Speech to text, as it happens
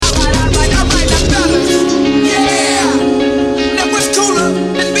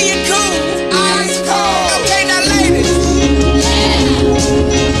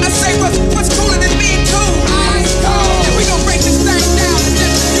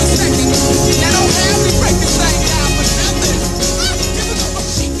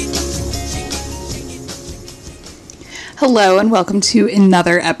Hello and welcome to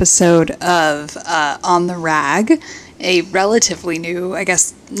another episode of On the Rag, a relatively new, I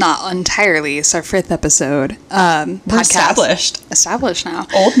guess not entirely, it's our fifth episode. We're podcast. Established now.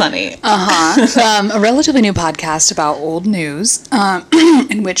 Old money. A relatively new podcast about old news,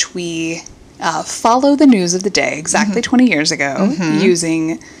 in which we follow the news of the day exactly 20 years ago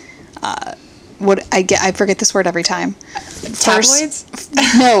using... I forget this word every time. Tabloids?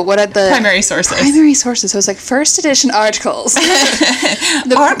 Primary sources. Primary sources. So it's like first edition articles.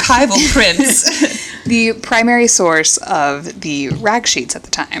 Archival prints. The primary source of the rag sheets at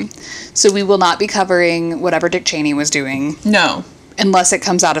the time. So we will not be covering whatever Dick Cheney was doing. No. Unless it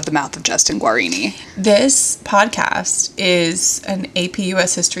comes out of the mouth of Justin Guarini. This podcast is an AP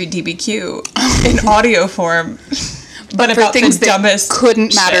US History DBQ in audio form. But about things the dumbest that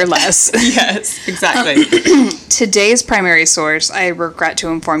couldn't matter less. Yes, exactly. Today's primary source, I regret to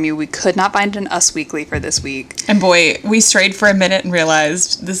inform you, we could not find an Us Weekly for this week. And boy, we strayed for a minute and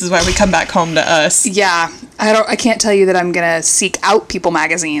realized this is why we come back home to Us. Yeah, I can't tell you that I'm gonna seek out People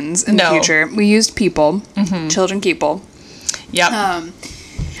magazines in the future. We used People, Children People. Yep.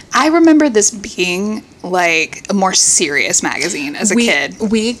 I remember this being like a more serious magazine as a kid.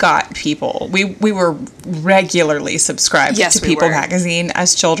 We got People. We were regularly subscribed to People magazine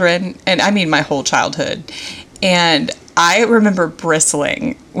as children, and I mean my whole childhood. And I remember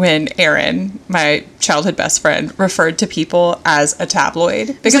bristling when Erin, my childhood best friend, referred to People as a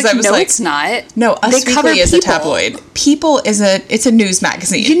tabloid. Because I was no, like, it's not. No, Us Weekly is a tabloid. People is it's a news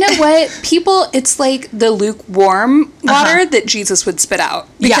magazine. You know what? People, it's like the lukewarm water that Jesus would spit out.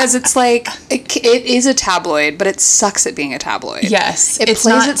 Because it's like, it is a tabloid, but it sucks at being a tabloid. Yes. It's plays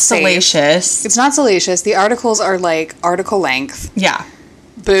not it salacious. It's not salacious. The articles are like article length. Yeah.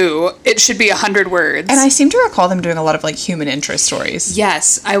 Boo. It should be 100 words. And I seem to recall them doing a lot of like human interest stories.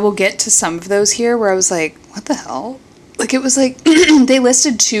 Yes. I will get to some of those here where I was like, what the hell? Like, it was like, they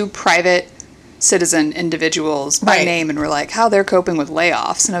listed two private citizen individuals by name and were like, how they're coping with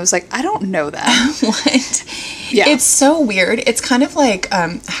layoffs. And I was like, I don't know that. What? Yeah. It's so weird. It's kind of like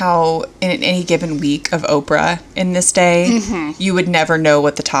how in any given week of Oprah in this day, you would never know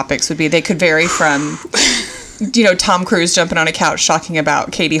what the topics would be. They could vary from... Tom Cruise jumping on a couch talking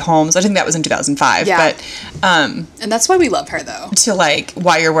about Katie Holmes. I think that was in 2005. Yeah. But, and that's why we love her, though. To, like,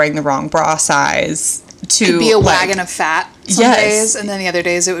 why you're wearing the wrong bra size. To It'd be a wagon of fat some days. And then the other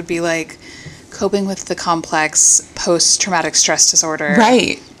days it would be, like, coping with the complex post-traumatic stress disorder.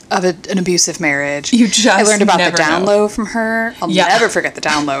 Right. Of an abusive marriage. You just I learned about the down know. low from her. I'll never forget the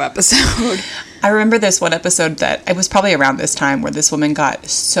down low episode. I remember this one episode that it was probably around this time where this woman got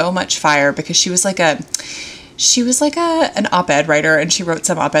so much fire because she was like an op-ed writer, and she wrote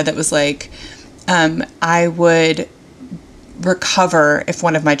some op-ed that was like, I would recover if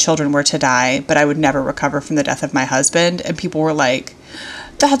one of my children were to die, but I would never recover from the death of my husband. And people were like,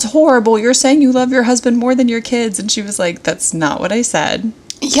 that's horrible. You're saying you love your husband more than your kids. And she was like, that's not what I said.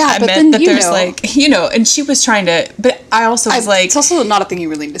 Yeah, I but meant then, that there's like, and she was trying to, but I also was like... It's also not a thing you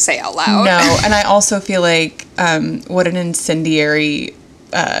really need to say out loud. No, and I also feel like, what an incendiary...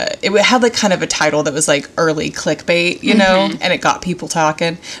 it had like kind of a title that was like early clickbait, and it got people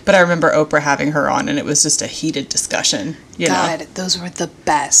talking. But I remember Oprah having her on, and it was just a heated discussion. God, those were the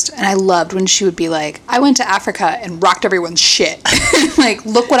best. And I loved when she would be like, I went to Africa and rocked everyone's shit. Like,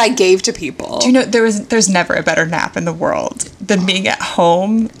 look what I gave to people. Do you know, there's never a better nap in the world than being at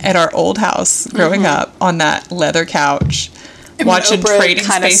home at our old house growing up on that leather couch. Watching Trading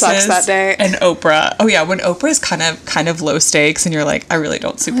Spaces sucks that day. And Oprah. Oh yeah, when Oprah is kind of low stakes and you're like, I really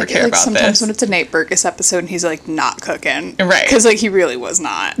don't super care about sometimes this. When it's a Nate Berkus episode and he's like not cooking. Right. Because like he really was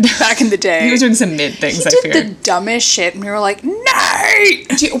not back in the day. He was doing some mid things, I fear. He did the dumbest shit and we were like,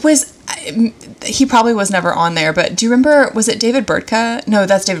 Nate! He probably was never on there, but do you remember, was it David Burtka? No,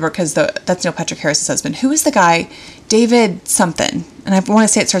 that's David Burtka's, that's Neil Patrick Harris's husband. Who was the guy? David something. And I want to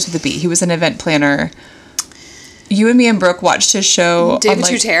say it starts with a B. He was an event planner. You and me and Brooke watched his show. David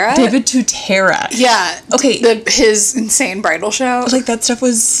Tutera? David Tutera. Yeah. Okay. His insane bridal show. Like, that stuff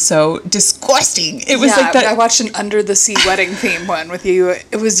was so disgusting. It was like that. I watched an Under the Sea wedding theme one with you.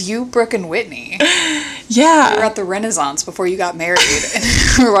 It was you, Brooke, and Whitney. Yeah. We were at the Renaissance before you got married. And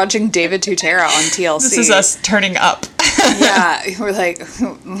we were watching David Tutera on TLC. This is us turning up. Yeah. We're like,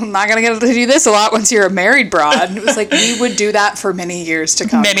 I'm not going to get to do this a lot once you're a married broad. And it was like, we would do that for many years to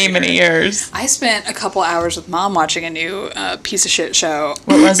come. Many years. I spent a couple hours with Mom watching a new piece of shit show.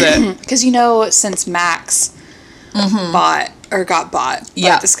 What was it? Because since Max got bought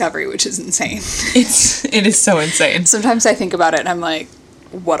by Discovery, which is insane. It is so insane. Sometimes I think about it and I'm like,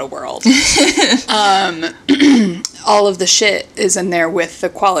 what a world. All of the shit is in there with the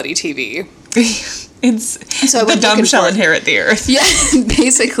quality TV. It's So I the went dumb looking shall for it. inherit the earth. Yeah,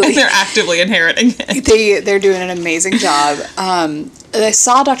 basically. They're actively inheriting it. They're doing an amazing job. I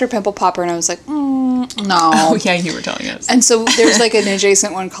saw Dr. Pimple Popper and I was like, no. Oh, yeah, you were telling us. And so there's like an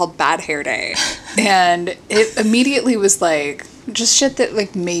adjacent one called Bad Hair Day. And it immediately was like just shit that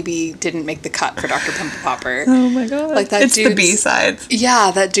like maybe didn't make the cut for Dr. Pimple Popper. Oh my god. Like that it's the dude's- B-sides.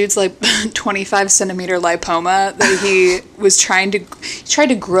 Yeah, that dude's like 25 centimeter lipoma that he was trying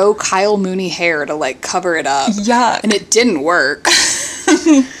to grow Kyle Mooney hair to like cover it up. Yuck. And it didn't work.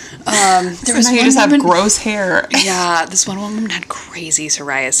 There was now you one just have woman- gross hair. Yeah, this one woman had crazy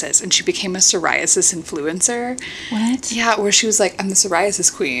psoriasis and she became a psoriasis influencer. What? Yeah, where she was like, I'm the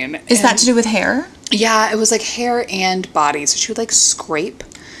psoriasis queen. Is that to do with hair? Yeah, it was like hair and body. So she would like scrape.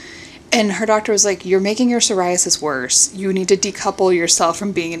 And her doctor was like, you're making your psoriasis worse. You need to decouple yourself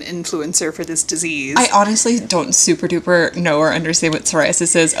from being an influencer for this disease. I honestly don't super duper know or understand what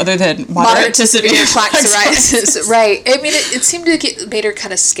psoriasis is other than moderate to severe plaque psoriasis. Right. I mean, it seemed to made her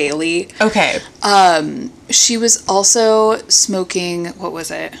kind of scaly. Okay. She was also smoking, what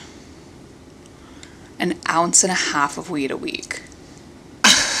was it? An ounce and a half of weed a week.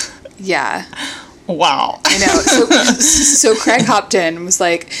 Yeah. Wow. I know. So Craig hopped in and was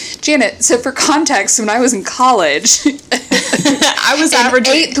like, Janet, so for context, when I was in college, I was an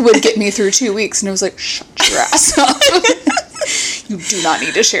averaging. eighth would get me through 2 weeks. And I was like, shut your ass up. You do not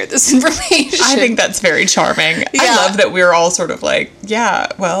need to share this information. I think that's very charming. Yeah. I love that we're all sort of like, yeah,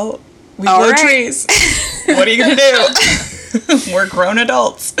 well, we All grow right. trees. What are you going to do? We're grown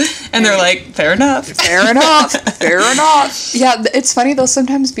adults. And they're like, fair enough. Fair enough. Fair enough. Yeah, it's funny. They'll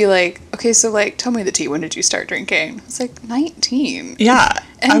sometimes be like, okay, so like, tell me the tea. When did you start drinking? It's like 19. Yeah.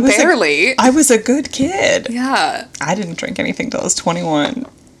 And I was barely. I was a good kid. Yeah. I didn't drink anything till I was 21.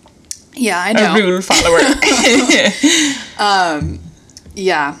 Yeah, I A know. rule follower.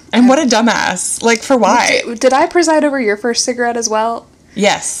 Yeah. And what a dumbass. Like, for why? Did I preside over your first cigarette as well?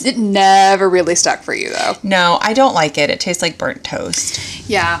 Yes. It never really stuck for you, though. No, I don't like it. It tastes like burnt toast.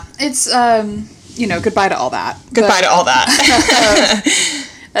 Yeah, it's goodbye to all that. Goodbye to all that.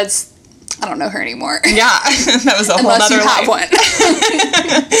 That's I don't know her anymore. Yeah, that was a whole Unless nother you have life.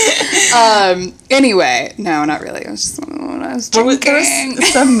 one. Anyway, no, not really. It was just when I was drinking. There was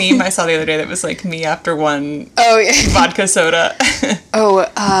some meme I saw the other day that was like me after one Oh yeah. vodka soda. Oh,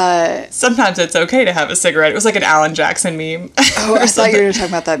 Sometimes it's okay to have a cigarette. It was like an Alan Jackson meme. oh, I thought you were talking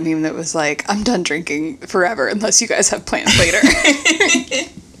about that meme that was like, I'm done drinking forever unless you guys have plans later.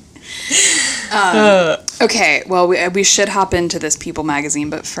 Okay, well, we should hop into this People magazine,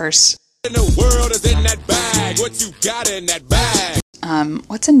 but first, In the world is in that bag. What you got in that bag?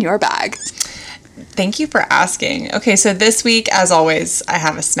 what's in your bag? Thank you for asking. Okay, so this week, as always, I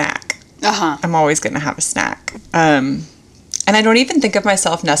have a snack. Uh-huh. I'm always going to have a snack. And I don't even think of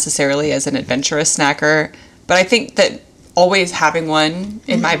myself necessarily as an adventurous snacker, but I think that always having one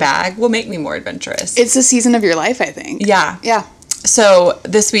in my bag will make me more adventurous. It's the season of your life, I think. Yeah. Yeah. So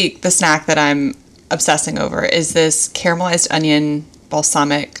this week, the snack that I'm obsessing over is this caramelized onion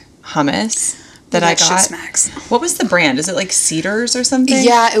balsamic hummus that I shit got. smacks. What was the brand? Is it like Cedars or something?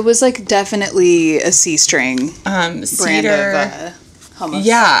 Yeah, it was like definitely a C-string brand Cedar. of hummus.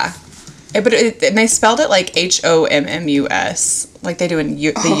 Yeah. And they spelled it like HOMMUS, like they do in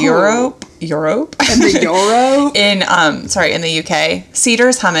the Europe. And the Euro. in in the UK.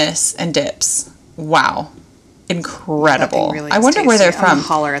 Cedars hummus and dips. Wow. Incredible. Nothing really I is wonder where tasty. they're I'm gonna from.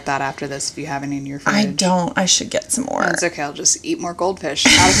 holler at that after this if you have any in your fridge. I don't. I should get some more. It's okay. I'll just eat more goldfish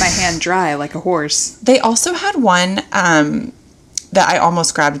out of my hand dry like a horse. They also had one that I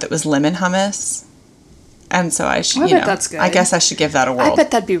almost grabbed that was lemon hummus. And so I should, I you bet know, that's good. I guess I should give that a whirl. I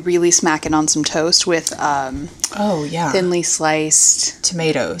bet that'd be really smacking on some toast with Oh, yeah. thinly sliced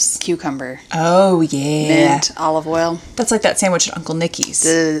Tomatoes. cucumber, Oh, yeah. mint, olive oil, That's like that sandwich at Uncle Nicky's.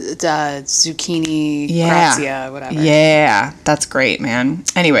 the zucchini, Yeah. grazia, whatever. Yeah, that's great, man.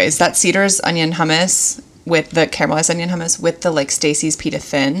 Anyways, that Cedars onion hummus with the caramelized onion hummus with the like Stacy's pita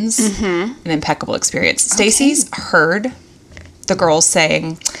thins, an impeccable experience. Stacy's heard the girls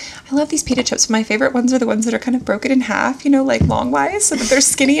saying, I love these pita chips. My favorite ones are the ones that are kind of broken in half, you know, like longwise, so that they're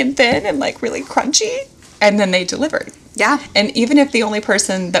skinny and thin and like really crunchy. And then they delivered. Yeah. And even if the only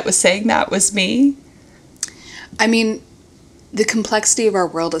person that was saying that was me, I mean, the complexity of our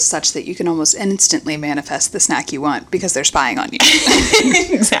world is such that you can almost instantly manifest the snack you want because they're spying on you.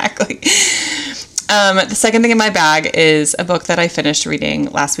 exactly. The second thing in my bag is a book that I finished reading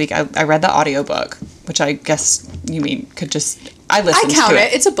last week. I read the audiobook, which I guess you mean could just... I listened I count to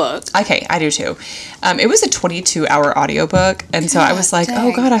it. It's a book. Okay, I do too. It was a 22-hour audiobook, and so I was like,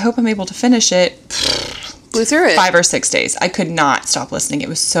 dang. oh God, I hope I'm able to finish it. Blew through it. 5 or 6 days. I could not stop listening. It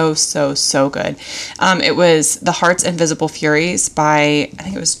was so, so, so good. It was The Heart's Invisible Furies by, I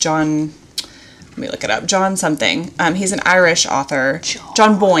think it was John, let me look it up, John something. He's an Irish author,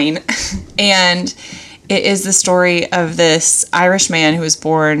 John Boyne. And it is the story of this Irish man who was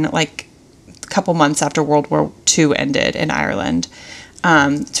born like a couple months after World War II ended in Ireland,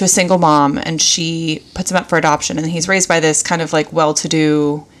 to a single mom, and she puts him up for adoption, and he's raised by this kind of like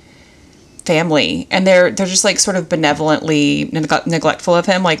well-to-do family, and they're just like sort of benevolently neglectful of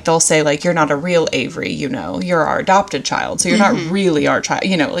him. Like they'll say like, you're not a real Avery, you know, you're our adopted child, so you're not really our child,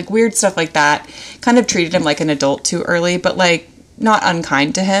 you know, like weird stuff like that. Kind of treated him like an adult too early, but like not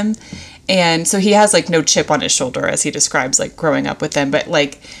unkind to him. And so he has like no chip on his shoulder, as he describes like growing up with them, but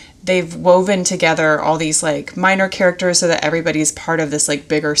like they've woven together all these like minor characters so that everybody's part of this like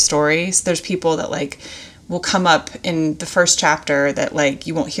bigger story. So there's people that like will come up in the first chapter that like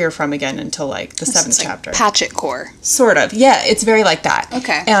you won't hear from again until like the seventh chapter. Patchett core. Sort of. Yeah, it's very like that.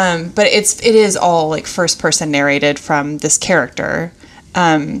 Okay. But it is all like first person narrated from this character,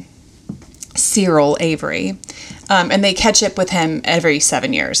 Cyril Avery. And they catch up with him every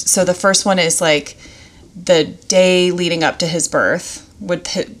 7 years. So the first one is like the day leading up to his birth, with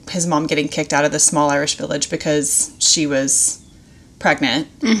his mom getting kicked out of the small Irish village because she was pregnant,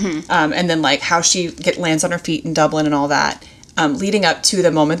 and then like how she lands on her feet in Dublin and all that, leading up to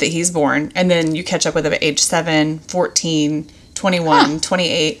the moment that he's born. And then you catch up with him at age 7, 14, 21,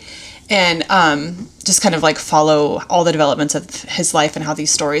 28, and just kind of like follow all the developments of his life and how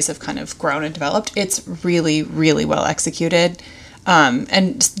these stories have kind of grown and developed. It's really, really well executed.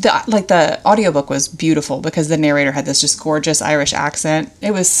 And the audiobook was beautiful because the narrator had this just gorgeous Irish accent.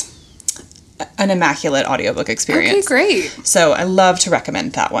 It was an immaculate audiobook experience. Okay, great. So I love to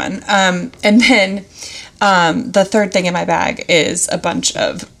recommend that one. And then the third thing in my bag is a bunch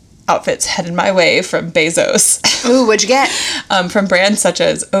of outfits headed my way from Bezos. Ooh, what'd you get? From brands such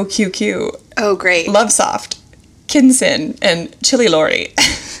as OQQ. Oh, great. Lovesoft, Kinson, and Chili Lori.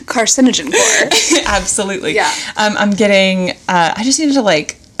 Carcinogen core. Absolutely. Yeah. I'm getting, I just needed to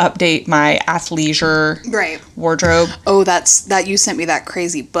like update my athleisure wardrobe. Oh, that you sent me that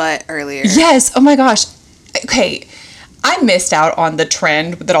crazy butt earlier. Yes. Oh my gosh. Okay. I missed out on the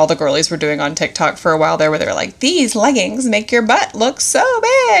trend that all the girlies were doing on TikTok for a while there, where they were like, these leggings make your butt look so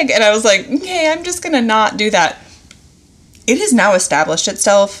big. And I was like, okay, I'm just going to not do that. It has now established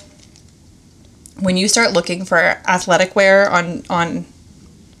itself. When you start looking for athletic wear on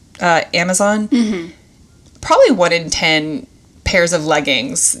Amazon, probably 1 in 10 pairs of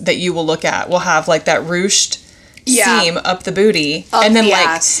leggings that you will look at will have like that ruched seam up the booty, and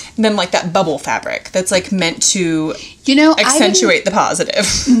then like that bubble fabric that's like meant to accentuate the positive.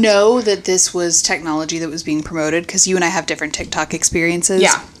 Know that this was technology that was being promoted because you and I have different TikTok experiences.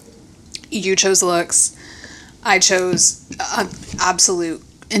 Yeah, you chose looks, I chose absolute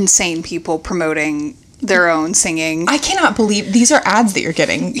insane people promoting their own singing. I cannot believe these are ads that you're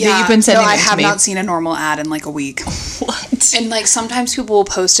getting. Yeah, that you've been sending. No, I to have me. not seen a normal ad in like a week. What? And like sometimes people will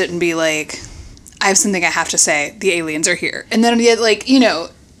post it and be like, I have something I have to say. The aliens are here. And then like, they'll promote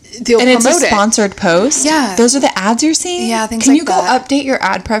it. And it's a sponsored post? Yeah. Those are the ads you're seeing? Yeah, things Can like you go update your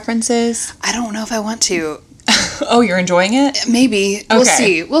ad preferences? I don't know if I want to. Oh, you're enjoying it? Maybe.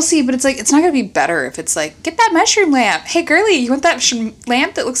 Okay. We'll see. But it's like, it's not going to be better if it's like, get that mushroom lamp. Hey, girly, you want that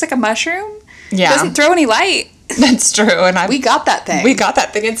lamp that looks like a mushroom? Yeah. It doesn't throw any light. That's true. And we got that thing.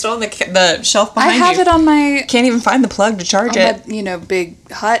 It's still on the shelf behind you. I have it on my... Can't even find the plug to charge it. My, big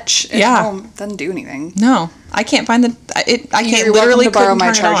hutch at home. Doesn't do anything. No. I can't find I can't You're literally welcome to borrow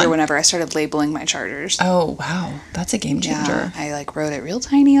my charger whenever I started labeling my chargers. Oh, wow. That's a game changer. Yeah, I like wrote it real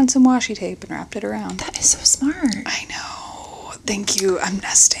tiny on some washi tape and wrapped it around. That is so smart. I know. Thank you. I'm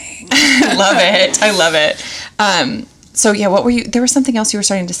nesting. Love it. I love it. So yeah, what were you... There was something else you were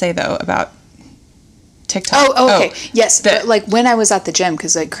starting to say though about TikTok. Oh, okay. Yes, but like when I was at the gym,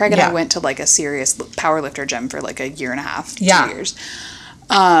 because like Craig and I went to like a serious powerlifter gym for like a year and a half, 2 years.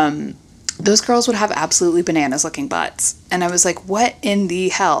 Those girls would have absolutely bananas looking butts, and I was like, what in the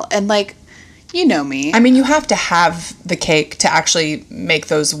hell? And like, you know me. I mean, you have to have the cake to actually make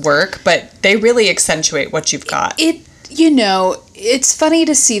those work, but they really accentuate what you've got. It's funny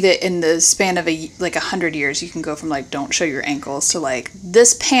to see that in the span of 100 years, you can go from like, don't show your ankles to like,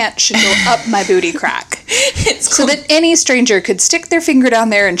 this pant should go up my booty crack. So that any stranger could stick their finger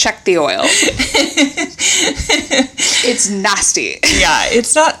down there and check the oil. It's nasty. Yeah,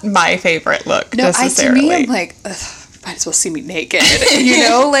 it's not my favorite look necessarily. To me, I'm like, ugh, might as well see me naked. You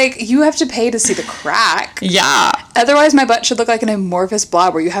know, like, you have to pay to see the crack. Yeah. Otherwise, my butt should look like an amorphous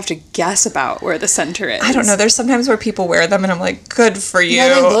blob where you have to guess about where the center is. I don't know. There's sometimes where people wear them and I'm like, good for you.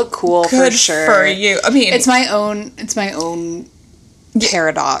 Yeah, they look cool for sure. Good for you. I mean, it's my own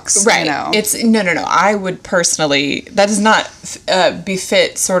paradox, right. You know? It's no. I would personally, that does not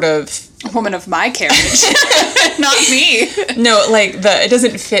befit sort of a woman of my carriage. Not me. No, like it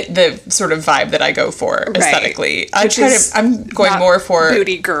doesn't fit the sort of vibe that I go for aesthetically. Right. I'm going more for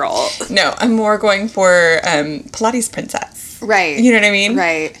booty girl. No, I'm more going for Pilates princess. Right. You know what I mean?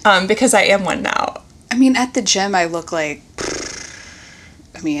 Right. Because I am one now. I mean, at the gym, I look like.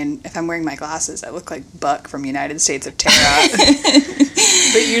 I mean, if I'm wearing my glasses, I look like Buck from United States of Terra.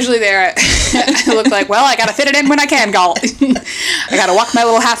 But usually there, I look like, well, I gotta fit it in when I can, girl. I gotta walk my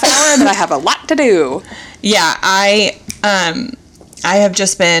little half hour, and then I have a lot to do. Yeah, I have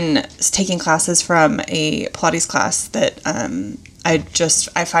just been taking classes from a Pilates class that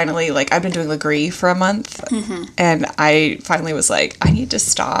I finally, like, I've been doing Legree for a month, and I finally was like, I need to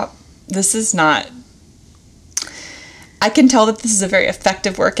stop. This is not... I can tell that this is a very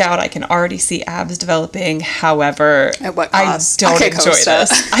effective workout. I can already see abs developing. However, at what cost? I don't enjoy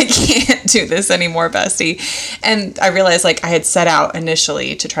this. I can't do this anymore, bestie. And I realized, like, I had set out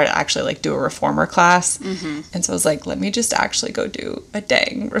initially to try to actually, like, do a reformer class. And so I was like, let me just actually go do a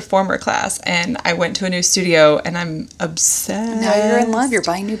dang reformer class. And I went to a new studio, and I'm obsessed. Now you're in love. You're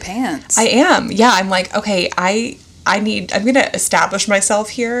buying new pants. I am. Yeah, I'm like, okay, I'm going to establish myself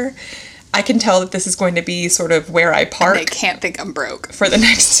here. I can tell that this is going to be sort of where I park. And they can't think I'm broke. For the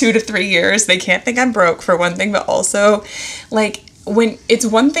next 2 to 3 years. They can't think I'm broke, for one thing, but also, like, when it's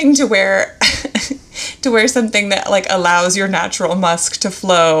one thing to wear something that, like, allows your natural musk to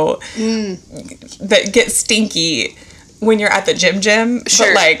flow, that gets stinky when you're at the gym.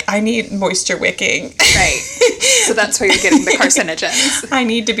 Sure. But, like, I need moisture wicking. Right. So that's why you're getting the carcinogens. I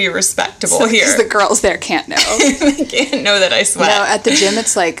need to be respectable here. Because the girls there can't know. They can't know that I sweat. No, at the gym,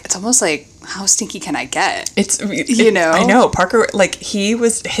 it's almost like, how stinky can I get? You know? I know. Parker, like,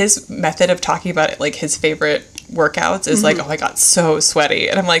 his method of talking about it, like, his favorite workouts is like, oh, I got so sweaty.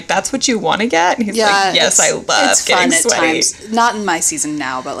 And I'm like, that's what you want to get? And he's like, yes, I love getting sweaty. At times. Not in my season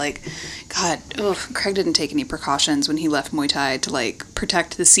now, but, like, God, Craig didn't take any precautions when he left Muay Thai to, like,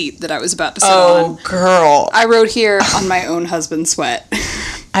 protect the seat that I was about to sit on. Oh, girl. I rode here on my own husband's sweat.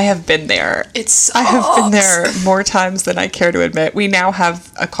 I have been there. I have been there more times than I care to admit. We now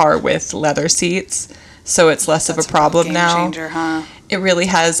have a car with leather seats, so it's less of a problem now. Game changer, huh? It really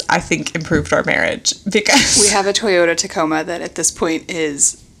has, I think, improved our marriage because we have a Toyota Tacoma that at this point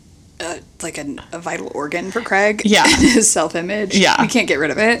is like a vital organ for Craig. Yeah. And his self-image. Yeah. We can't get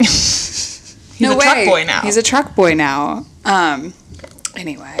rid of it. He's a truck boy now. He's a truck boy now.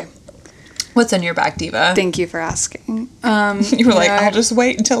 Anyway. What's in your back, Diva? Thank you for asking. You were like, I'll just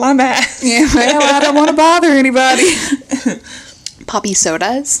wait until I'm asked. Yeah, well, I don't want to bother anybody. Poppy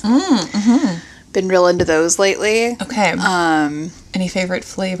sodas. Been real into those lately. Okay. Any favorite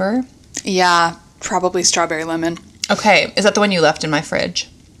flavor? Yeah, probably strawberry lemon. Okay. Is that the one you left in my fridge?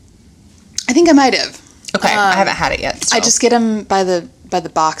 I think I might have. Okay. I haven't had it yet. So. I just get them by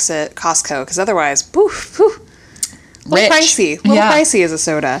the box at Costco because otherwise, poof. A little pricey. Pricey as a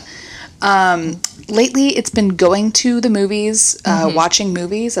soda. Lately, it's been going to the movies, watching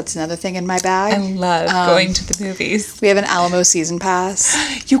movies. That's another thing in my bag. I love going to the movies. We have an Alamo season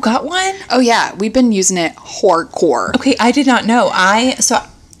pass. You got one? Oh, yeah. We've been using it hardcore. Okay, I did not know.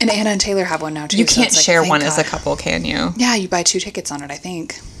 And Anna and Taylor have one now, too. You can't share one as a couple, can you? Yeah, you buy 2 tickets on it, I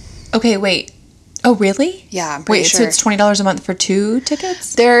think. Okay, wait. Oh, really? Yeah, I'm pretty sure. So it's $20 a month for 2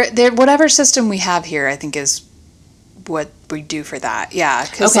 tickets? They're whatever system we have here, I think, is what we do for that. Yeah,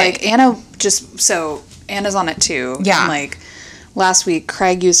 because like Anna's on it too. Yeah. And, like, last week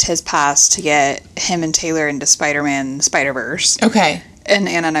Craig used his pass to get him and Taylor into Spider-Man Spider-Verse. Okay. And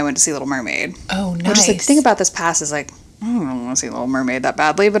Anna and I went to see Little Mermaid. Oh, nice. Which is, like, the thing about this pass is, like, I don't want to see Little Mermaid that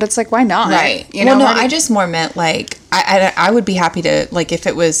badly, but it's like, why not? Right. You know, well, no, I just more meant, like, I would be happy to, like, if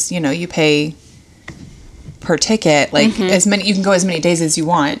it was, you pay per ticket, like, you can go as many days as you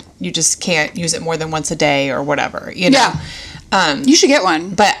want. You just can't use it more than once a day or whatever, you know? Yeah. You should get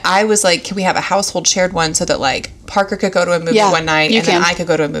one. But I was like, can we have a household shared one so that, like, Parker could go to a movie one night and then I could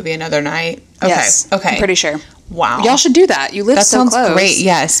go to a movie another night? Okay. Yes, okay. I'm pretty sure. Wow. Y'all should do that. You live so close. That sounds great,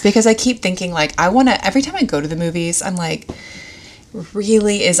 yes. Because I keep thinking, like, I want to, every time I go to the movies, I'm like,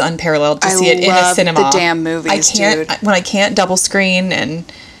 really is unparalleled to see it in a cinema. I love the damn movies, dude. When I can't double screen and,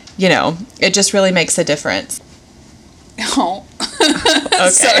 it just really makes a difference. Oh. Okay.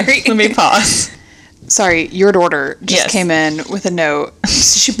 Sorry. Let me pause. Sorry, your daughter just came in with a note.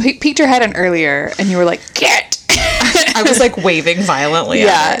 She peeked her head in earlier, and you were like, "Get!" I was like waving violently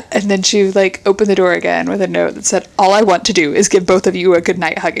Yeah, at her. and then she like opened the door again with a note that said, "All I want to do is give both of you a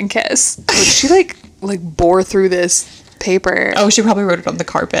goodnight hug and kiss." But she like bore through this paper. Oh, she probably wrote it on the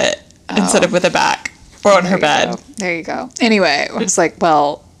carpet instead of with a back or on her bed. There you go. Anyway, I was like,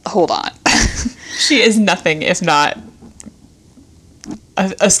 well, hold on. She is nothing if not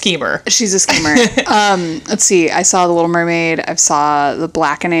a schemer. She's a schemer. Let's see. I saw The Little Mermaid. I saw The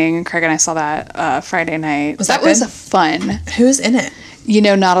Blackening. Craig and I saw that Friday night. that was good? fun. Who's in it? You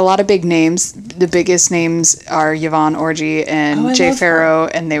know, not a lot of big names. The biggest names are Yvonne Orji and I Jay love Farrow,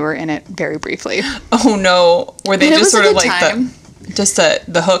 and they were in it very briefly. Oh no, were they But it just was a sort of good like time.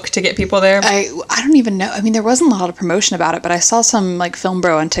 the hook to get people there? I don't even know. I mean, there wasn't a lot of promotion about it, but I saw some like film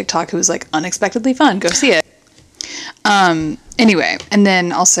bro on TikTok who was like unexpectedly fun. Go see it. Anyway, and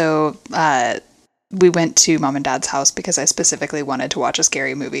then also we went to mom and dad's house because I specifically wanted to watch a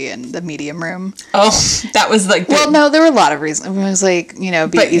scary movie in the medium room. Oh, that was like Well, no, there were a lot of reasons. It was like, be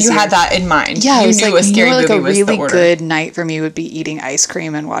but easier. you had that in mind. Yeah, you it was knew like, a scary like movie a was really the order. good night for me would be eating ice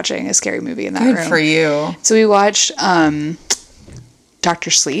cream and watching a scary movie in that room. Good for you. So we watched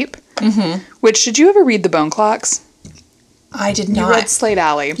Dr. Sleep. Mm-hmm. Which, did you ever read The Bone Clocks? I did You not. read Slade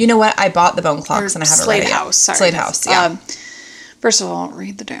Alley. You know what? I bought the Bone Clocks and I haven't Slade read it yet. House. Sorry. Slade House. Yeah. First of all,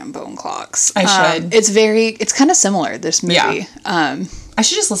 read the damn Bone Clocks. I should. It's kind of similar, this movie. Yeah. I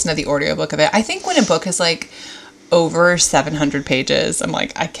should just listen to the audiobook of it. I think when a book is like over 700 pages, I'm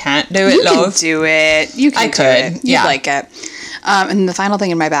like, I can't do it, You love. can do it. You can I do could, it. You'd yeah. like it. And the final thing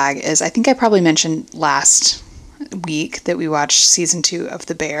in my bag is, I think I probably mentioned last week that we watched season 2 of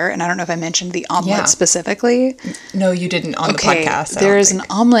The Bear, and I don't know if I mentioned the omelet Yeah. specifically. No, you didn't on the podcast. There is an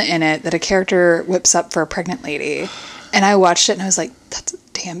omelet in it that a character whips up for a pregnant lady, and I watched it and I was like, that's a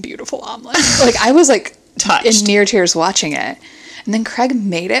damn beautiful omelet. Like, I was like Touched. in near tears watching it. And then Craig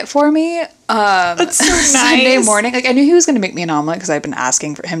made it for me That's so Sunday nice. morning. Like, I knew he was going to make me an omelet because I've been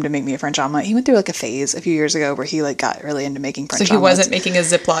asking for him to make me a French omelet. He went through like a phase a few years ago where he like got really into making French So he omelets. wasn't making a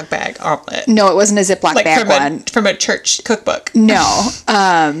Ziploc bag omelet. No, it wasn't a Ziploc Like bag one. from a church cookbook. No.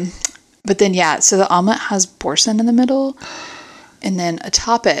 But then, yeah, so the omelet has boursin in the middle, and then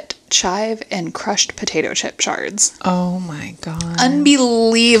atop it, chive and crushed potato chip shards. Oh my god.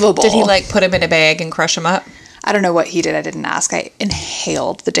 Unbelievable. Did he like put them in a bag and crush them up? I don't know what he did. I didn't ask. I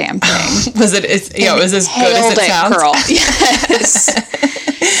inhaled the damn thing. Was it? It was as good as Inhaled it sounds. girl. Yes.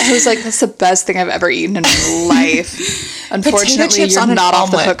 I was like, that's the best thing I've ever eaten in my life. Unfortunately, chips you're on an not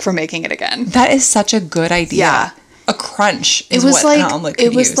off the omelet. hook for making it again. That is such a good idea. Yeah. A crunch is It was what like an omelet could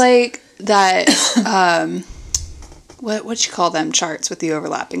it was use. like that. What you call them charts with the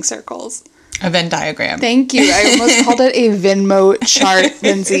overlapping circles? A Venn diagram. Thank you. I almost called it a Venmo chart,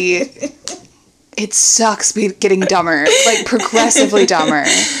 Lindsay. It sucks getting dumber, like progressively dumber.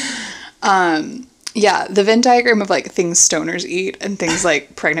 Yeah, the Venn diagram of like things stoners eat and things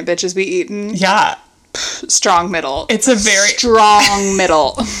like pregnant bitches be eaten. Yeah. Strong middle. It's a very, Strong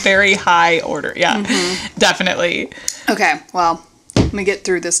middle. very high order. Yeah. Mm-hmm. Definitely. Okay, well, let me get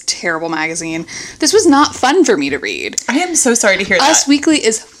through this terrible magazine. This was not fun for me to read. I am so sorry to hear Us that. Weekly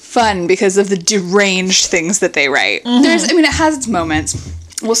is fun because of the deranged things that they write. It has its moments.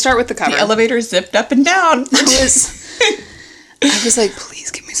 We'll start with the cover. The elevator zipped up and down. I was like, please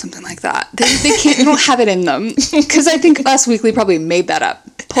give me something like that. They can't. They don't have it in them because I think Us Weekly probably made that up,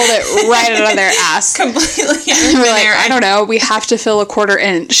 pulled it right out of their ass. Completely. We're like, I don't know. We have to fill a 1/4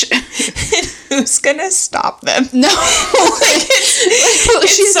 inch. Who's gonna stop them? No,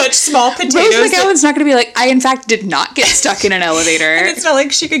 It's such small potatoes. Rose McGowan's not going to be like, I in fact did not get stuck in an elevator. It's not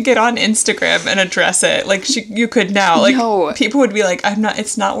like she could get on Instagram and address it like you could now. Like No. people would be like,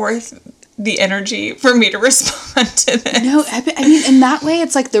 it's not worth the energy for me to respond to this. No, I mean, in that way,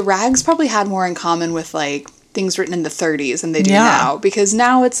 it's like the rags probably had more in common with like things written in the 30s than they do Yeah. now, because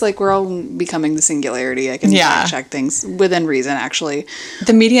now it's like we're all becoming the singularity. I can Yeah. check things within reason. Actually,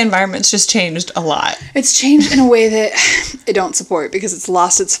 The media environment's just changed a lot. it's changed in a way that I don't support because it's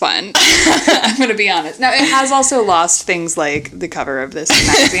lost its fun. I'm gonna be honest. Now it has also lost things like the cover of this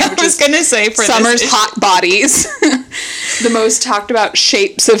magazine, which I was is gonna say for Summer's this hot bodies. The most talked about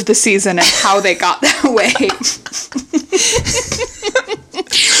shapes of the season and how they got that way.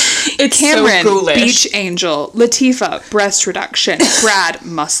 it's Cameron, so ghoulish. Beach Angel. Latifah, breast reduction. Brad,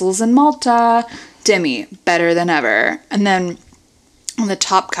 muscles in Malta. Demi, better than ever. And then on the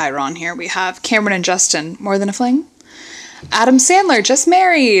top chyron here, we have Cameron and Justin, more than a fling. Adam Sandler, just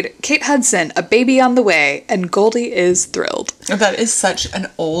married. Kate Hudson, a baby on the way. And Goldie is thrilled. That is such an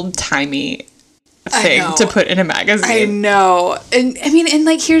old-timey I thing know. to put in a magazine. I know. And I mean, and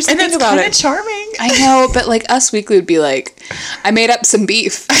like, here's the And thing it's about kind it. of charming. I know, but like Us Weekly would be like, I made up some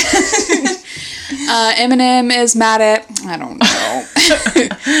beef. Eminem is mad at, I don't know,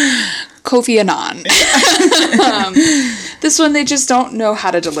 Kofi Annan. This one, they just don't know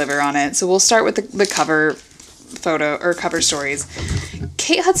how to deliver on it. So we'll start with the cover photo or cover stories.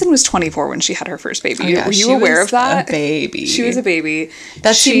 Kate Hudson was 24 when she had her first baby. Oh, yeah, Were you aware of that? A baby. She was a baby.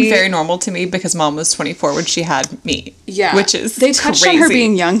 That seemed very normal to me because mom was 24 when she had me. Yeah. Which is They touched crazy. on her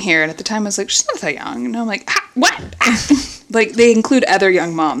being young here, and at the time I was like, she's not that young. And I'm like, what? Like, they include other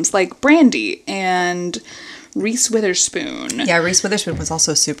young moms, like Brandy and Reese Witherspoon. Yeah, Reese Witherspoon was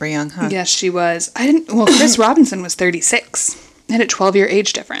also super young, huh? Yes, she was. Chris Robinson was 36. They had a 12-year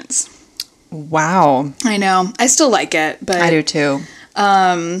age difference. Wow. I know. I still like it, but... I do too.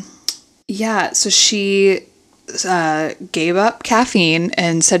 Yeah, so she gave up caffeine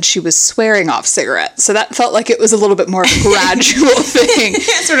and said she was swearing off cigarettes. So that felt like it was a little bit more of a gradual thing.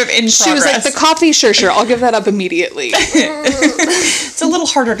 Sort of in progress. She was like, the coffee, sure, I'll give that up immediately. It's a little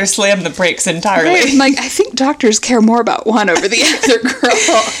harder to slam the brakes entirely. Right? I'm like, I think doctors care more about one over the other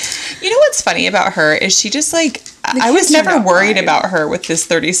girl. You know what's funny about her is she just like, I was kids are never not worried fine. about her with this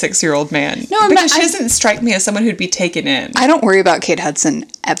 36-year-old man. No, because but she doesn't strike me as someone who'd be taken in. I don't worry about Kate Hudson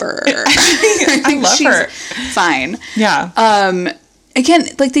ever. I love She's her. fine. Yeah. Again,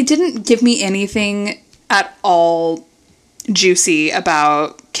 like, they didn't give me anything at all juicy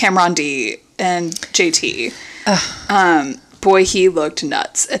about Cameron D and JT. Boy, he looked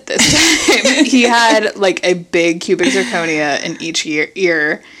nuts at this time. He had like a big cubic zirconia in each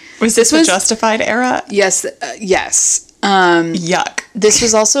ear. Was this the Justified era? Yes, yes. Yuck. This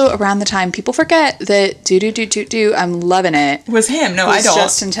was also around the time people forget that Do. I'm loving it. Was him? No, I Was don't.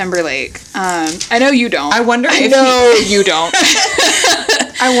 Justin Timberlake. I know you don't. I wonder if you don't.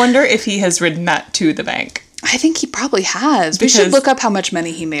 I wonder if he has ridden that to the bank. I think he probably has. We should look up how much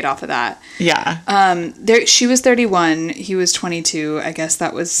money he made off of that. Yeah. She was 31. He was 22. I guess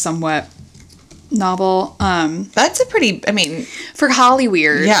that was somewhat novel. That's a pretty, I mean... For Holly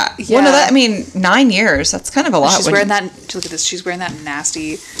Weird. Yeah. Well, no, 9 years. That's kind of a lot. She's wearing that... Look at this. She's wearing that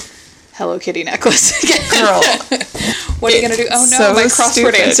nasty Hello Kitty necklace again. Girl. What are you going to do? Oh, no. So my crossword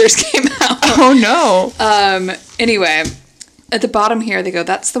stupid. answers came out. Oh, no. Anyway, at the bottom here, they go,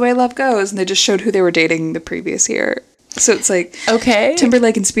 that's the way love goes. And they just showed who they were dating the previous year. So it's like... Okay.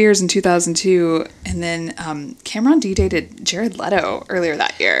 Timberlake and Spears in 2002. And then Cameron D dated Jared Leto earlier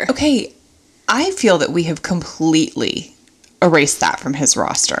that year. Okay. I feel that we have completely erased that from his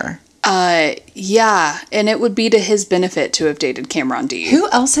roster. Yeah, and it would be to his benefit to have dated Cameron D. Who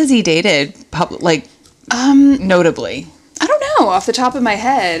else has he dated? Notably. I don't know, off the top of my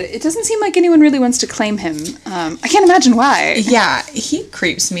head. It doesn't seem like anyone really wants to claim him. I can't imagine why. Yeah, he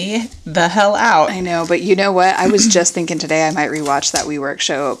creeps me the hell out. I know, but you know what? I was just thinking today I might rewatch that WeWork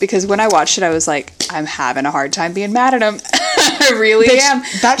show, because when I watched it, I was like, I'm having a hard time being mad at him. I really am.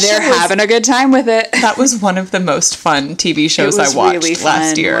 They're having a good time with it. That was one of the most fun TV shows I watched really fun,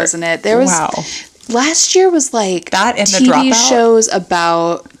 last year. Wasn't it? There was... Wow. Last year was like that and The TV Dropout? shows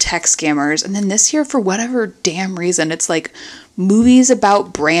about tech scammers, and then this year, for whatever damn reason, it's like movies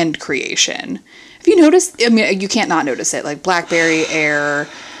about brand creation. Have you noticed? I mean, you can't not notice it. Like Blackberry Air,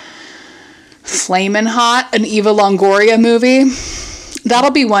 Flamin' Hot, an Eva Longoria movie.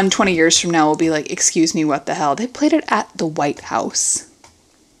 That'll be 20 years from now. We'll be like, excuse me, what the hell? They played it at the White House.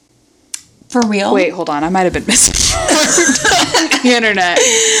 For real? Wait, hold on. I might have been misinformed on the internet.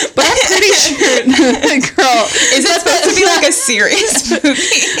 But I'm pretty sure, girl. Is it supposed to be like a serious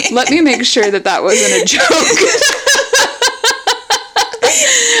movie? Let me make sure that wasn't a joke.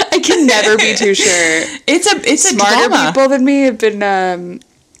 I can never be too sure. It's a Smarter drama. people than me have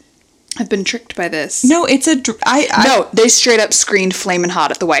been tricked by this. No, it's a... No, they straight up screened Flamin'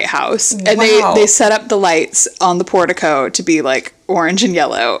 Hot at the White House. And Wow. they set up the lights on the portico to be like orange and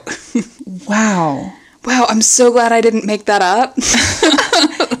yellow. Wow. Wow, I'm so glad I didn't make that up.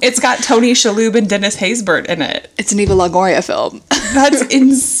 It's got Tony Shalhoub and Dennis Haysbert in it. It's an Eva Longoria film. That's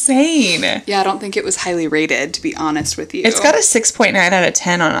insane. Yeah, I don't think it was highly rated, to be honest with you. It's got a 6.9 out of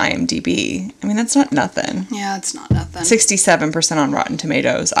 10 on IMDb. I mean, that's not nothing. Yeah, it's not nothing. 67% on Rotten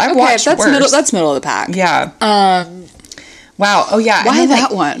Tomatoes. I've Okay, watched that's worse. That's middle of the pack. Yeah. Wow. Oh, yeah. Why and then,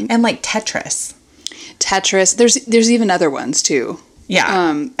 that one? And like Tetris. Tetris. There's even other ones too.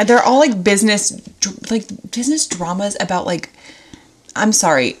 Yeah. And they're all like business dramas about like, I'm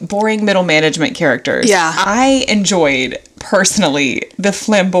sorry, boring middle management characters. Yeah. I enjoyed personally the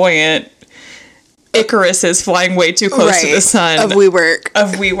flamboyant Icarus is flying way too close to the sun of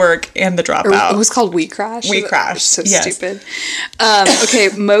WeWork. And The Dropout. It was called We Crash. We Crash. So yes. stupid. Okay,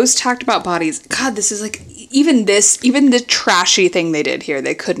 most talked about bodies. God, this is like even the trashy thing they did here.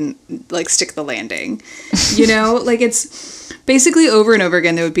 They couldn't like stick the landing. You know, like it's basically over and over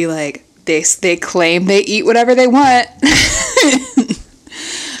again. They would be like They claim they eat whatever they want.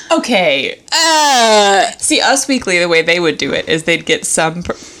 Okay. See, Us Weekly, the way they would do it is they'd get some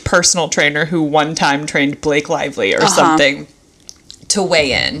personal trainer who one time trained Blake Lively or something to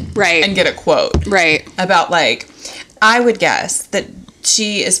weigh in. Right. And get a quote. Right. About, like, I would guess that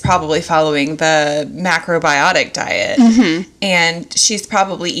she is probably following the macrobiotic diet. Mm-hmm. And she's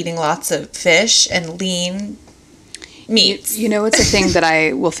probably eating lots of fish and lean meats. You know, it's a thing that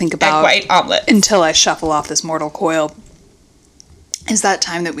I will think about Egg white omelet. until I shuffle off this mortal coil. Is that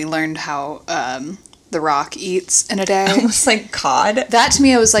time that we learned how The Rock eats in a day? Almost like cod. That to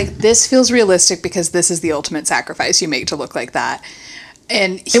me, I was like, this feels realistic because this is the ultimate sacrifice you make to look like that.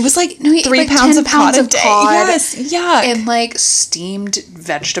 And it was like he 3 ate pounds 10 of cod a day. Yes, yuck. And like steamed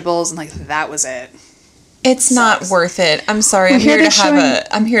vegetables, and like that was it. It's not worth it. I'm sorry. I'm here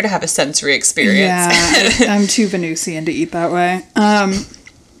to have a sensory experience. Yeah, I'm too Venusian to eat that way.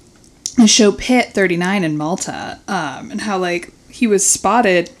 The show Pit 39 in Malta, and how like he was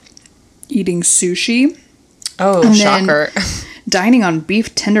spotted eating sushi. Oh, and shocker. Dining on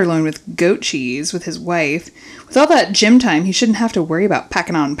beef tenderloin with goat cheese with his wife. With all that gym time, he shouldn't have to worry about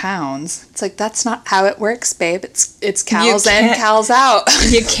packing on pounds. It's like, that's not how it works, babe. It's cows in, cows out.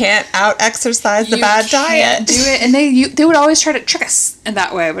 You can't out-exercise the bad diet. Do it. And they would always try to trick us in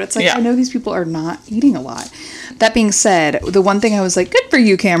that way. But it's like, yeah. I know these people are not eating a lot. That being said, the one thing I was like, good for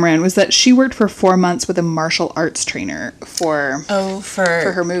you, Cameron, was that she worked for 4 months with a martial arts trainer for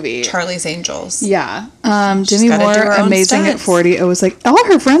her movie. Charlie's Angels. Yeah. Demi Moore, amazing at 40. I was like, all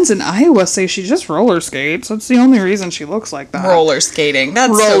her friends in Iowa say she just roller skates. That's the only reason she looks like that. Roller skating.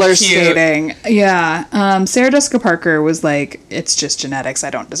 That's roller so cute. skating. Yeah. Sarah Jessica Parker was like, it's just genetics. I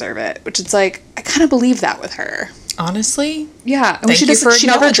don't deserve it. Which it's like, I kind of believe that with her. Honestly? Yeah. Thank you for she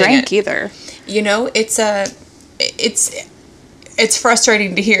never drank it. either. You know, it's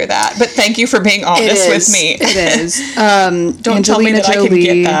frustrating to hear that, but thank you for being honest with me. It is. Don't Angelina tell me that Jolie, I can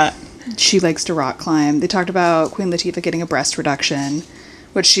get that. She likes to rock climb. They talked about Queen Latifah getting a breast reduction,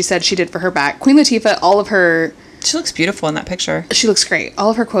 which she said she did for her back. Queen Latifah, all of her... She looks beautiful in that picture. She looks great. All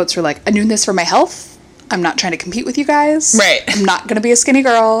of her quotes were like, I'm doing this for my health. I'm not trying to compete with you guys. Right. I'm not going to be a skinny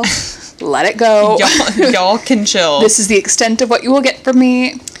girl. Let it go. Y'all can chill. This is the extent of what you will get from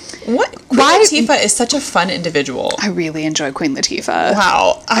me. Queen Latifah is such a fun individual. I really enjoy Queen Latifah.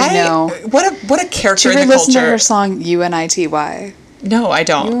 Wow. I know. What a character in the culture. Did you ever listen to her song UNITY? No, I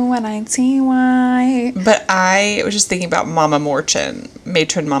don't. UNITY. But I was just thinking about Mama Morton,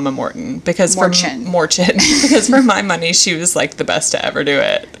 matron Mama Morton, because because for my money, she was like the best to ever do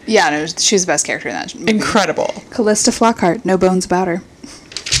it. Yeah, no, she was the best character in that movie. Incredible. Callista Flockhart, no bones about her.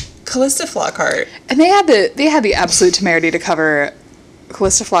 Callista Flockhart. And they had the absolute temerity to cover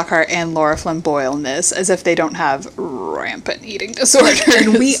Callista Flockhart and Laura Flynn Boyle in this as if they don't have rampant eating disorders.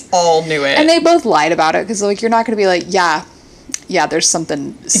 And we all knew it. And they both lied about it because like, you're not going to be like, yeah, there's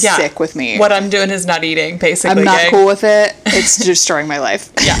something sick with me. What I'm doing is not eating, basically. I'm not cool with it. It's destroying my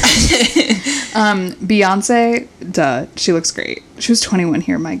life. Yeah. Beyonce, she looks great. She was 21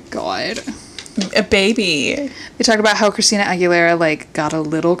 here, my God. A baby. They talked about how Christina Aguilera like got a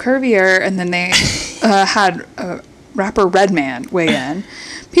little curvier, and then they had rapper Redman weigh in.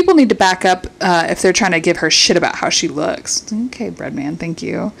 People need to back up if they're trying to give her shit about how she looks. Okay, Redman, thank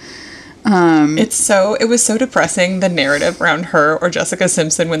you. It was so depressing, the narrative around her or Jessica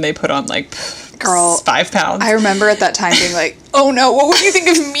Simpson when they put on like 5 pounds. I remember at that time being like, oh no, what would you think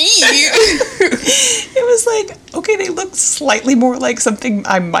of me? It was like, okay, they look slightly more like something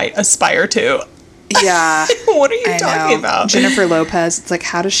I might aspire to. Yeah. What are you talking about? Jennifer Lopez, it's like,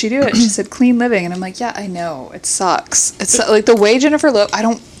 how does she do it? She said clean living. And I'm like, yeah, I know. It sucks. It's like the way Jennifer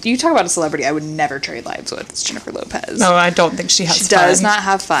Lopez, you talk about a celebrity I would never trade lives with. It's Jennifer Lopez. No, I don't think she has fun. She does not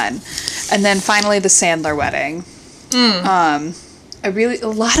have fun. And then finally the Sandler wedding. A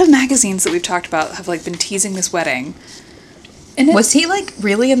lot of magazines that we've talked about have like been teasing this wedding. And was he like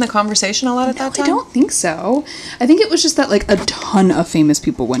really in the conversation a lot at that time? I don't think so. I think it was just that like a ton of famous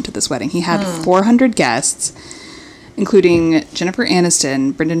people went to this wedding. He had 400 guests, including Jennifer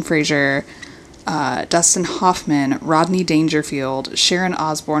Aniston, Brendan Fraser, Dustin Hoffman, Rodney Dangerfield, Sharon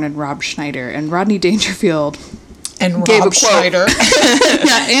Osbourne, and Rob Schneider. And Rodney Dangerfield gave a quote.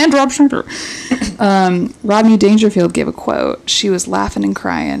 Yeah, and Rob Schneider. Rodney Dangerfield gave a quote. She was laughing and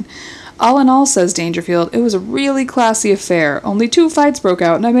crying. All in all, says Dangerfield, it was a really classy affair. Only 2 fights broke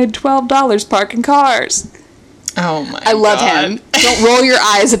out, and I made $12 parking cars. Oh my God. I love him. Don't roll your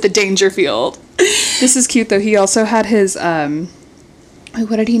eyes at the Dangerfield. This is cute, though. He also had his Wait,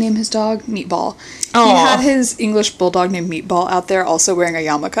 what did he name his dog? Meatball. He Aw. had his English bulldog named Meatball out there also wearing a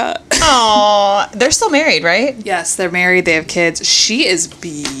yarmulke. Oh, they're still married, right? Yes, they're married. They have kids. She is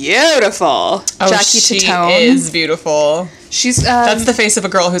beautiful. Oh, Jackie she Tatone. is beautiful. She's That's the face of a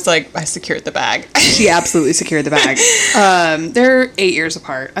girl who's like, I secured the bag. she absolutely secured the bag. They're 8 years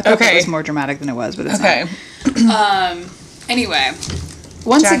apart. I thought that Okay. was more dramatic than it was, but it's Okay. not. Anyway,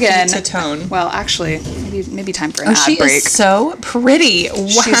 once Jackie again, Tatone. well, actually, maybe time for an Oh, ad she break. is so pretty. Wow.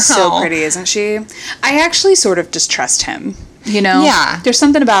 She's so pretty, isn't she? I actually sort of distrust him. You know? Yeah. There's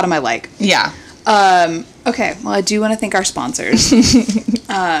something about him I like. Yeah. Okay, well, I do want to thank our sponsors.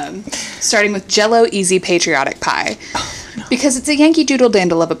 Starting with Jell-O Easy Patriotic Pie. Because it's a Yankee Doodle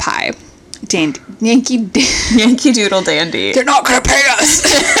Dandle of a pie. Yankee Doodle Dandy. They're not going to pay us!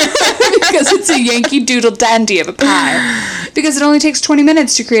 Because it's a Yankee Doodle Dandy of a pie. Because it only takes 20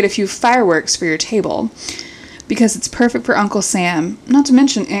 minutes to create a few fireworks for your table. Because it's perfect for Uncle Sam. Not to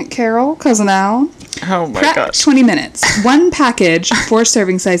mention Aunt Carol, Cousin Al. Oh my Prep gosh. 20 minutes. One package, 4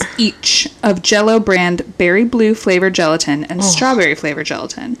 serving size each, of Jell-O brand berry blue flavored gelatin and strawberry flavored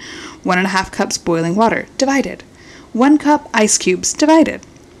gelatin. 1.5 cups boiling water, divided. 1 cup ice cubes, divided.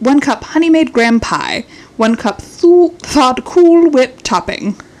 1 cup honey made graham pie. 1 cup thawed Cool Whip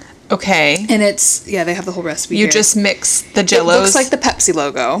topping. Okay. And it's, they have the whole recipe You here. just mix the It Jell-Os. looks like the Pepsi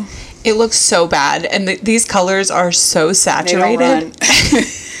logo. It looks so bad. And these colors are so They saturated. don't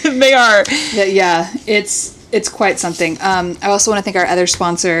run. They are. Yeah, it's quite something. I also want to thank our other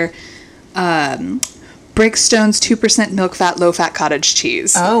sponsor, Breakstone's 2% milk fat, low fat cottage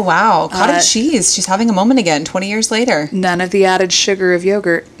cheese. Oh, wow. Cottage cheese. She's having a moment again 20 years later. None of the added sugar of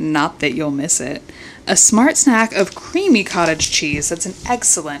yogurt, not that you'll miss it. A smart snack of creamy cottage cheese that's an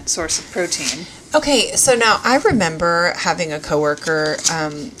excellent source of protein. Okay, so now I remember having a coworker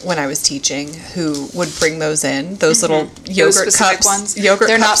when I was teaching who would bring those in, those little yogurt specific cups. ones? Yogurt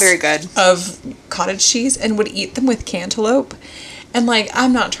They're not cups very good. Of cottage cheese and would eat them with cantaloupe. And like,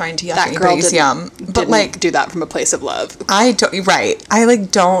 I'm not trying to yuck That girl anybody's yum, but like, do that from a place of love. I don't. Right, I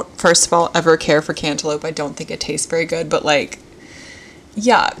like don't. First of all, ever care for cantaloupe. I don't think it tastes very good. But like,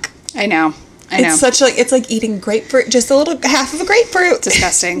 yuck. I know. It's such like it's like eating grapefruit, just a little half of a grapefruit.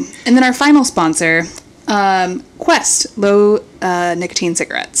 Disgusting. And then our final sponsor, Quest low nicotine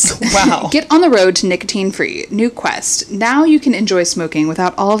cigarettes. Wow. Get on the road to nicotine free. New Quest. Now you can enjoy smoking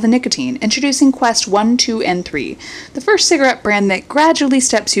without all of the nicotine. Introducing Quest 1, 2, and 3. The first cigarette brand that gradually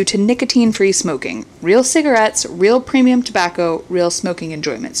steps you to nicotine free smoking. Real cigarettes, real premium tobacco, real smoking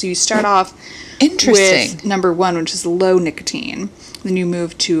enjoyment. So you start off Interesting. with number 1, which is low nicotine. Then you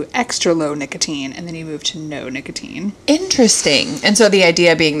move to extra low nicotine, and then you move to no nicotine. Interesting. And so the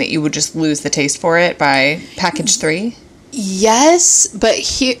idea being that you would just lose the taste for it by package 3? Yes, but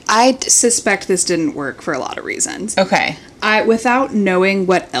I suspect this didn't work for a lot of reasons. Okay. Without knowing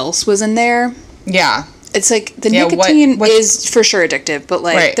what else was in there, Yeah. it's like the Yeah, nicotine what- is for sure addictive, but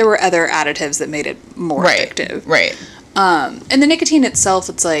like Right. there were other additives that made it more addictive. Right. And the nicotine itself,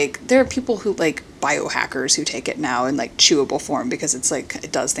 it's like there are people who like biohackers who take it now in like chewable form because it's like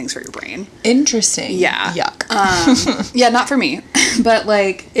it does things for your brain. Interesting. Yeah. Yuck. Yeah, not for me. But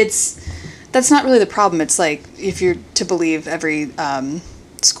like that's not really the problem. It's like if you're to believe every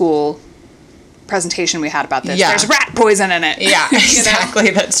school presentation we had about this, Yeah. there's rat poison in it. Yeah, You know?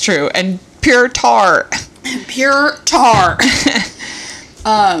 exactly. That's true. And pure tar. Pure tar.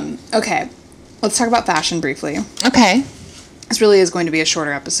 Okay. Let's talk about fashion briefly. Okay. This really is going to be a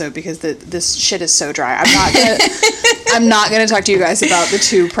shorter episode because this shit is so dry. I'm not gonna talk to you guys about the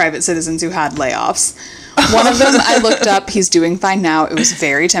 2 private citizens who had layoffs. One of them I looked up. He's doing fine now. It was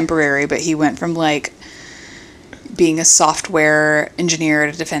very temporary, but he went from like being a software engineer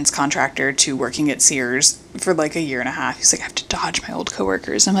at a defense contractor to working at Sears for like 1.5 years. He's like, I have to dodge my old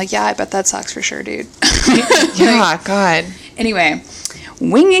coworkers. I'm like, yeah, I bet that sucks for sure, dude. Yeah, God. Anyway,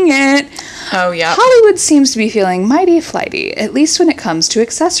 winging it. Oh, yeah. Hollywood seems to be feeling mighty flighty, at least when it comes to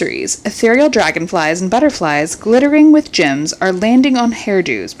accessories. Ethereal dragonflies and butterflies glittering with gems are landing on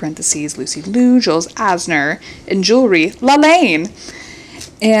hairdos, parentheses, Lucy Liu, Jules Asner, and jewelry, Lalaine.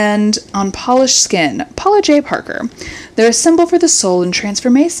 And on polished skin, Paula J. Parker. They're a symbol for the soul and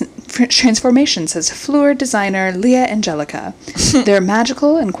transformation, says Fleur designer Leah Angelica. They're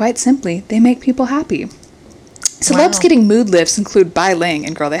magical, and quite simply, they make people happy. Celebs Wow. getting mood lifts include Bai Ling,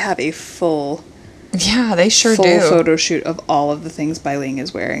 and girl, they have a full Yeah, they sure full do. photo shoot of all of the things Bai Ling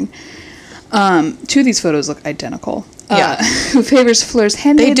is wearing. 2 of these photos look identical. Yeah. Who favors Fleur's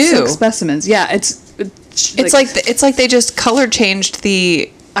handmade do. silk specimens? Yeah, it's It's like they just color changed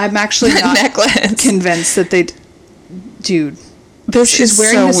the I'm actually not necklace. convinced that they, dude. This She's is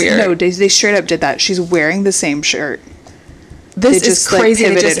wearing so this. weird. No, they straight up did that. She's wearing the same shirt. This is crazy.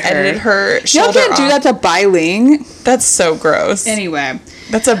 They just edited her shoulder Y'all can't do that to Bai Ling. That's so gross. Anyway.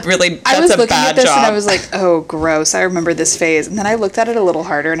 That's a really, that's I was a looking bad at this job. and I was like, oh, gross. I remember this phase. And then I looked at it a little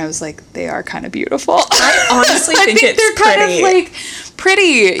harder and I was like, they are kind of beautiful. I honestly think it's they're kind of like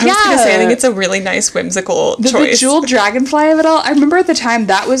pretty. I was going to say, I think it's a really nice, whimsical choice. The jeweled dragonfly of it all. I remember at the time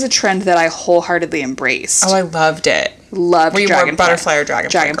that was a trend that I wholeheartedly embraced. Oh, I loved it. Loved Were you dragonfly. more butterfly or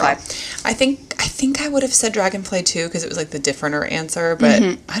dragonfly? Dragonfly. Girl? I think I would have said dragonfly too because it was like the differenter answer, but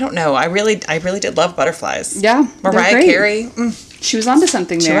I don't know. I really did love butterflies. Yeah, Mariah Carey. She was onto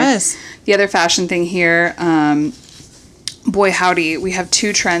something there. She was. The other fashion thing here, boy howdy, we have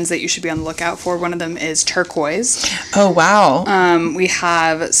 2 trends that you should be on the lookout for. One of them is turquoise. Oh, wow. We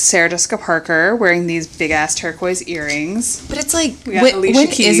have Sarah Jessica Parker wearing these big ass turquoise earrings. But it's like, got Alicia when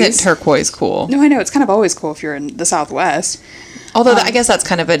Keys. isn't turquoise cool? No, I know. It's kind of always cool if you're in the Southwest. Although I guess that's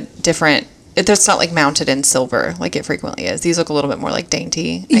kind of a different... It's not like mounted in silver like it frequently is. These look a little bit more like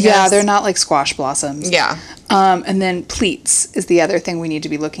dainty. I Yeah, guess. they're not like squash blossoms. Yeah. And then pleats is the other thing we need to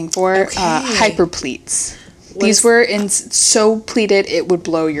be looking for. Okay. Hyper pleats. These were so pleated it would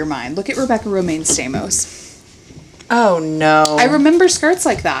blow your mind. Look at Rebecca Romaine Stamos. Oh, no. I remember skirts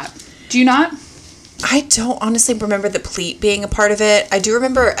like that. Do you not? I don't honestly remember the pleat being a part of it. I do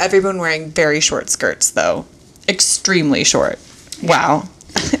remember everyone wearing very short skirts, though. Extremely short. Wow.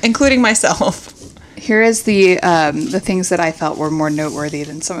 Including myself. Here is the things that I felt were more noteworthy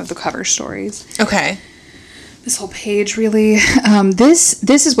than some of the cover stories. Okay. This whole page really, this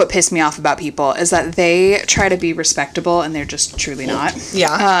is what pissed me off about people, is that they try to be respectable and they're just truly not.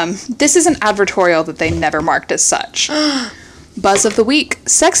 Yeah. This is an advertorial that they never marked as such. Buzz of the week.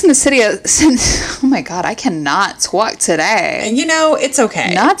 Sex in the City. Oh my God, I cannot talk today. And you know, it's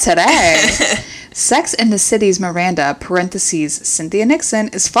okay. Not today. Sex and the City's Miranda, parentheses, Cynthia Nixon,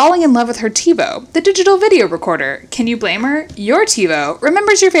 is falling in love with her TiVo, the digital video recorder. Can you blame her? Your TiVo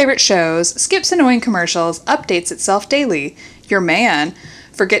remembers your favorite shows, skips annoying commercials, updates itself daily. Your man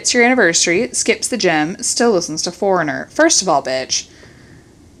forgets your anniversary, skips the gym, still listens to Foreigner. First of all, bitch,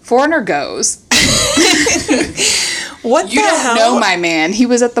 Foreigner goes. What You the don't hell? know my man. He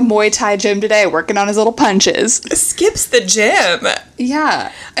was at the Muay Thai gym today working on his little punches. Skips the gym.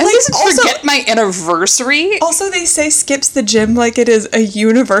 Yeah. At least also- forget my anniversary. Also, they say skips the gym like it is a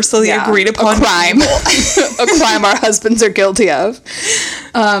universally agreed upon a crime. A crime our husbands are guilty of.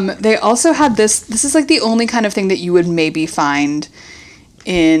 They also had this. This is like the only kind of thing that you would maybe find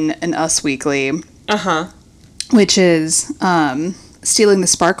in an Us Weekly. Which is stealing the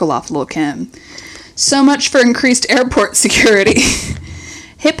sparkle off Lil' Kim. So much for increased airport security.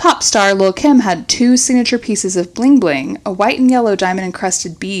 Hip-hop star Lil' Kim had 2 signature pieces of bling bling, a white and yellow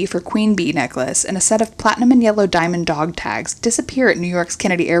diamond-encrusted bee for Queen Bee necklace, and a set of platinum and yellow diamond dog tags disappear at New York's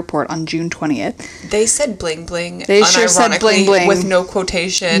Kennedy Airport on June 20th. They said bling bling. They sure said bling bling. With no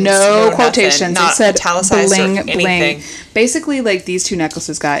quotations. No quotations. Nothing, not they said italicized bling or anything. bling. Basically, like, these 2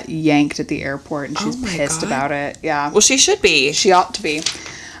 necklaces got yanked at the airport, and she's Oh my pissed God. about it. Yeah. Well, she should be. She ought to be.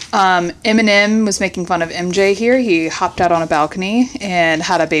 Eminem was making fun of MJ here. He hopped out on a balcony and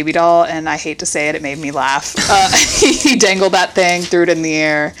had a baby doll, and I hate to say it, it made me laugh. He dangled that thing, threw it in the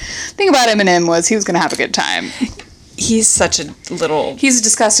air. The thing about Eminem was he was going to have a good time. He's such a little... He's a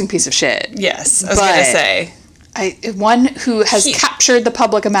disgusting piece of shit. Yes, I was going to say. One who has captured the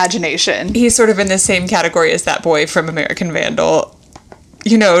public imagination. He's sort of in the same category as that boy from American Vandal.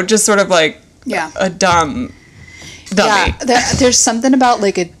 You know, just sort of like a dumb... dummy. Yeah, there's something about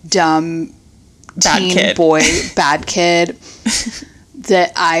like a dumb bad teen kid. boy, bad kid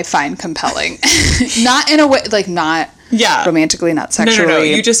that I find compelling. Not in a way, like not romantically, not sexually. No.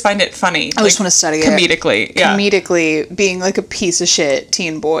 You just find it funny. I just want to study it. Comedically. Yeah. Comedically, being like a piece of shit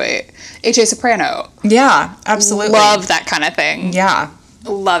teen boy. H.A. Soprano. Yeah, absolutely. Love that kind of thing. Yeah.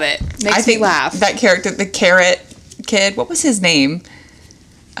 Love it. Makes me laugh. That character, the carrot kid, what was his name?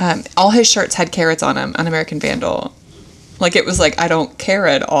 All his shirts had carrots on them on American Vandal. Like, it was like, I don't care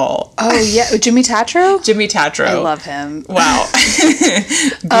at all. Oh, yeah. Jimmy Tatro? Jimmy Tatro. I love him. Wow.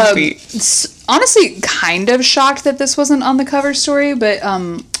 Goofy. Honestly, kind of shocked that this wasn't on the cover story, but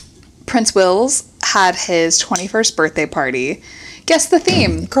Prince Wills had his 21st birthday party. Guess the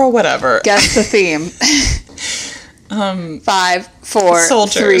theme. Girl, whatever. Guess the theme. 5, 4,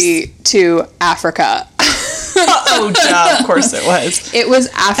 Soldiers. 3, 2, Africa. Oh, duh. Of course it was. It was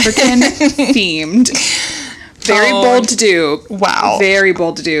African themed. Very bold to do. Wow. Very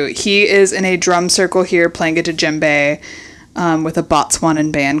bold to do. He is in a drum circle here playing a djembe with a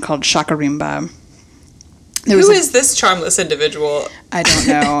Botswanan band called Shakarimba. Who is this charmless individual? I don't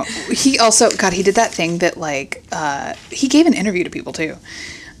know. He also, God, he did that thing that, like, he gave an interview to people, too.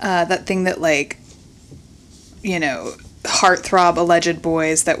 That thing that, like, you know, heartthrob alleged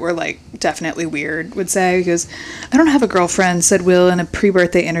boys that were like definitely weird would say. He goes, I don't have a girlfriend, said Will in a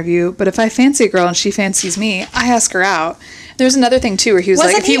pre-birthday interview, but if I fancy a girl and she fancies me, I ask her out. There's another thing too where he was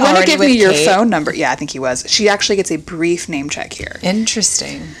Wasn't like, if he you want to already give with me your Kate? phone number. Yeah, I think he was. She actually gets a brief name check here.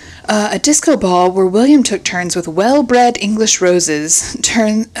 Interesting. A disco ball where William took turns with well-bred English roses,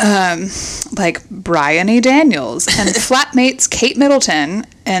 like Bryony Daniels, and flatmates Kate Middleton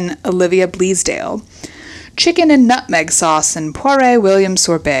and Olivia Bleasdale. Chicken and nutmeg sauce and poire William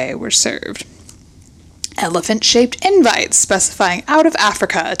sorbet were served. Elephant-shaped invites specifying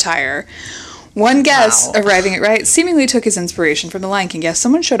out-of-Africa attire. One guest arriving at right seemingly took his inspiration from the Lion King. Yes,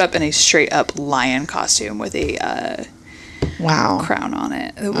 someone showed up in a straight-up lion costume with a crown on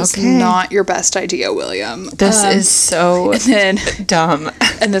it. It was not your best idea, William. This is so dumb.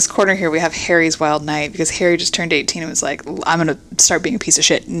 In this corner here, we have Harry's Wild Night, because Harry just turned 18 and was like, I'm going to start being a piece of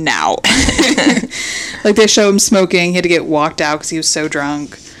shit now. Like, they show him smoking. He had to get walked out because he was so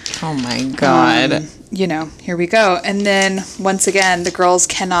drunk. Oh, my God. Here we go. And then, once again, the girls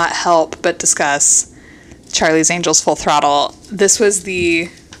cannot help but discuss Charlie's Angels Full Throttle. This was the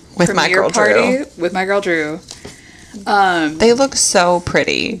premiere party with my girl Drew. They look so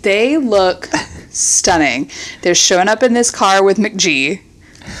pretty. They look stunning. They're showing up in this car with McG.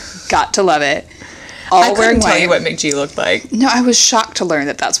 Got to love it. I couldn't tell you what McG looked like. No, I was shocked to learn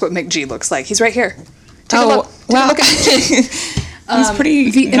that that's what McG looks like. He's right here. Take a look at McG. He's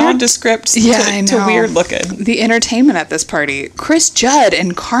pretty nondescript to weird looking. The entertainment at this party. Chris Judd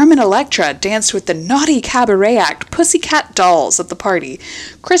and Carmen Electra danced with the naughty cabaret act Pussycat Dolls at the party.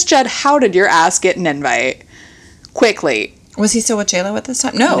 Chris Judd, how did your ass get an invite? Quickly. Was he still with J-Lo at this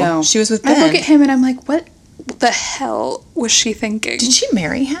time? No. She was with Ben. I look at him and I'm like, what the hell was she thinking? Did she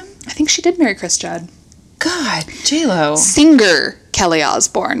marry him? I think she did marry Chris Judd. God, J-Lo. Singer Kelly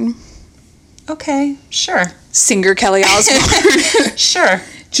Osbourne. Okay, sure. Singer Kelly Osbourne. Sure.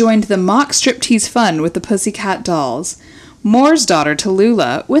 Joined the mock striptease fun with the Pussycat Dolls. Moore's daughter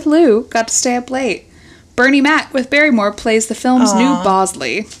Tallulah, with Lou, got to stay up late. Bernie Mac with Barrymore plays the film's new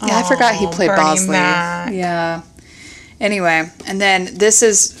Bosley. Yeah, I forgot he played Bernie Bosley. Mac. Yeah. Anyway, and then this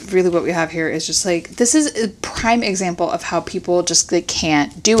is really what we have here is just like, this is a prime example of how people just they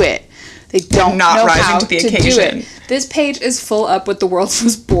can't do it. They don't know how to do it. This page is full up with the world's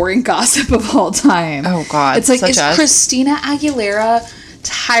most boring gossip of all time. Oh, God. It's like, is Christina Aguilera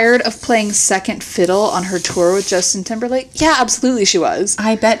tired of playing second fiddle on her tour with Justin Timberlake? Yeah, absolutely she was.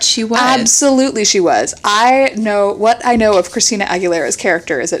 I bet she was. Absolutely she was. What I know of Christina Aguilera's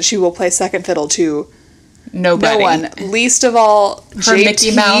character is that she will play second fiddle to nobody. No one. Least of all, her JT.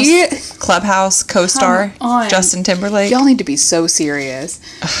 Mickey Mouse Clubhouse co-star, Justin Timberlake. Y'all need to be so serious.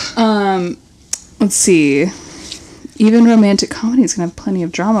 Let's see. Even romantic comedies can have plenty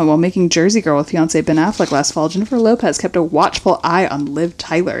of drama. While making Jersey Girl with fiance Ben Affleck last fall, Jennifer Lopez kept a watchful eye on Liv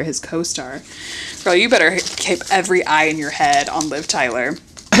Tyler, his co-star. Girl, you better keep every eye in your head on Liv Tyler.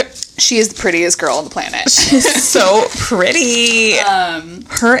 She is the prettiest girl on the planet. She's so pretty.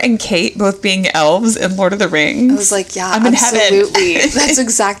 Her and Kate both being elves in Lord of the Rings. I was like, yeah, I'm absolutely. in heaven. That's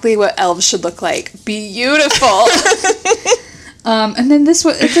exactly what elves should look like. Beautiful. And then this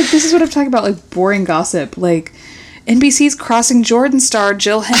is what I'm talking about, like boring gossip. Like NBC's Crossing Jordan star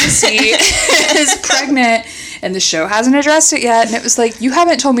Jill Hennessy is pregnant, and the show hasn't addressed it yet. And it was like, you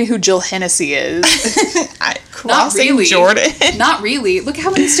haven't told me who Jill Hennessy is. Crossing Jordan. Not really. Look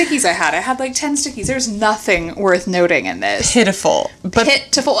how many stickies I had. I had like 10 stickies. There's nothing worth noting in this. Pitiful. But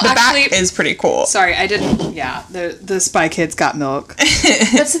pitiful. The actually, back is pretty cool. Sorry, I didn't. Yeah, the Spy Kids got milk.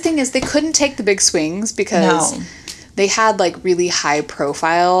 That's the thing is they couldn't take the big swings because they had like really high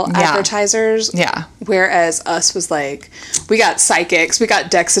profile advertisers. Yeah. Whereas us was like, we got psychics, we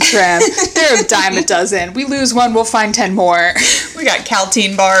got Dexatrim, they're a dime a dozen. We lose one, we'll find 10 more. We got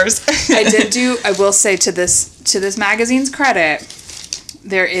Caltine bars. I will say to this magazine's credit,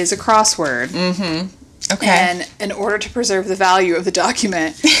 there is a crossword. Mm-hmm. Okay. And in order to preserve the value of the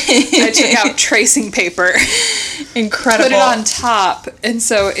document, I took out tracing paper. Incredible. Put it on top. And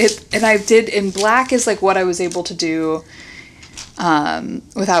so I did in black is like what I was able to do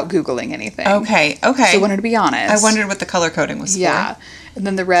without Googling anything. Okay. So I wanted to be honest. I wondered what the color coding was for. Yeah. And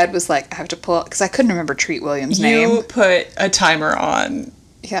then the red was like, I have to pull it, because I couldn't remember Treat Williams' name. You put a timer on.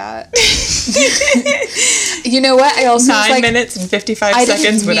 Yeah. You know what? I also 9 was like, minutes and 55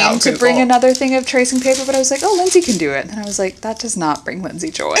 seconds without Google. I didn't mean to bring another thing of tracing paper, but I was like, oh, Lindsay can do it. And I was like, that does not bring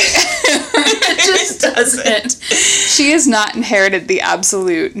Lindsay joy. It just doesn't. She has not inherited the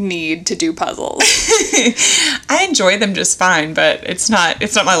absolute need to do puzzles. I enjoy them just fine, but it's not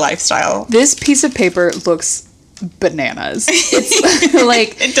my lifestyle. This piece of paper looks bananas. It's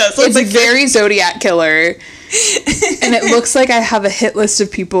like It does look it's like very Zodiac Killer, and it looks like I have a hit list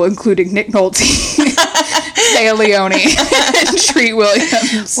of people, including Nick Nolte, Thea Leone, and Treat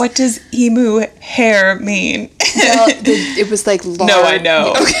Williams. What does emu hair mean? Well, it was like large. No, I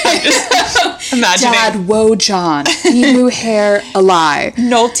know. Okay. I'm just imagining. Dad, Woe John, Emu Hair, Eli,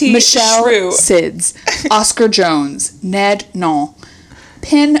 Nolte Michelle Shrew. Sids, Oscar Jones, Ned Non,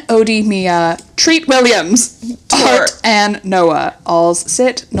 Pin Odie Mia, Treat Williams, Art and Noah, Alls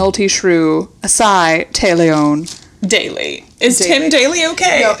Sit, Nolte Shrew, Asai, Leone. Daly. Is Daly. Tim Daly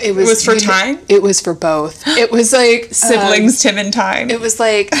okay? No, it was for Tyne? It was for both. It was like Siblings Tim and Tyne. it was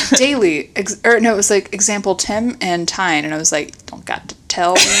like Daily, it was like example Tim and Tyne, and I was like, don't got to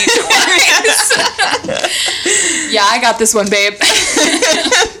tell me twice. Yeah, I got this one, babe.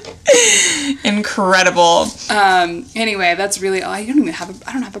 Incredible. Anyway, that's really I don't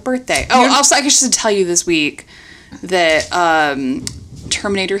have a birthday. Oh, also I should tell you this week that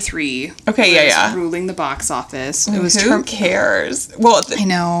Terminator 3 Okay, yeah. ruling the box office. It was Who cares? Well, I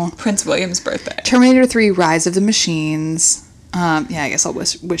know. Prince William's birthday. Terminator 3 Rise of the Machines. Yeah, I guess I'll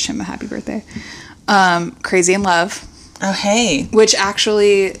wish him a happy birthday. Crazy in Love, Oh, hey. which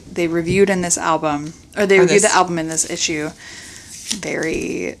actually they reviewed in this album, or they reviewed the album in this issue.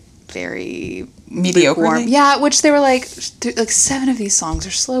 Very, very Mediocre. lukewarm. Yeah, which they were like 7 of these songs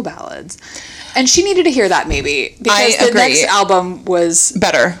are slow ballads. And she needed to hear that maybe. Because I the agree. next album was...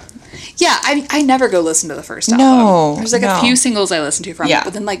 Better. Yeah, I never go listen to the first album. No, There's like no. a few singles I listened to from Yeah. it.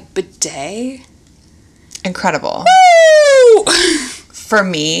 But then like Bidet... Incredible. Woo! For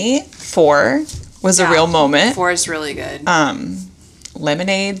me, 4 was a real moment. 4 is really good.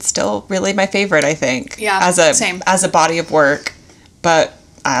 Lemonade still really my favorite, I think. Yeah, same. As a body of work, but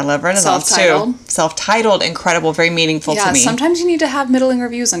I love Renaissance Self-titled. too. Self-titled, incredible, very meaningful to me. Sometimes you need to have middling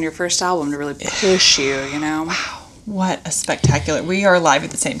reviews on your first album to really push you, you know? What a spectacular! We are live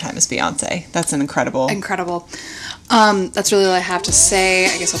at the same time as Beyonce. That's an incredible. Incredible. That's really all I have to say.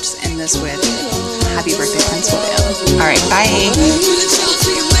 I guess I'll just end this with happy birthday, Prince William. All right, bye.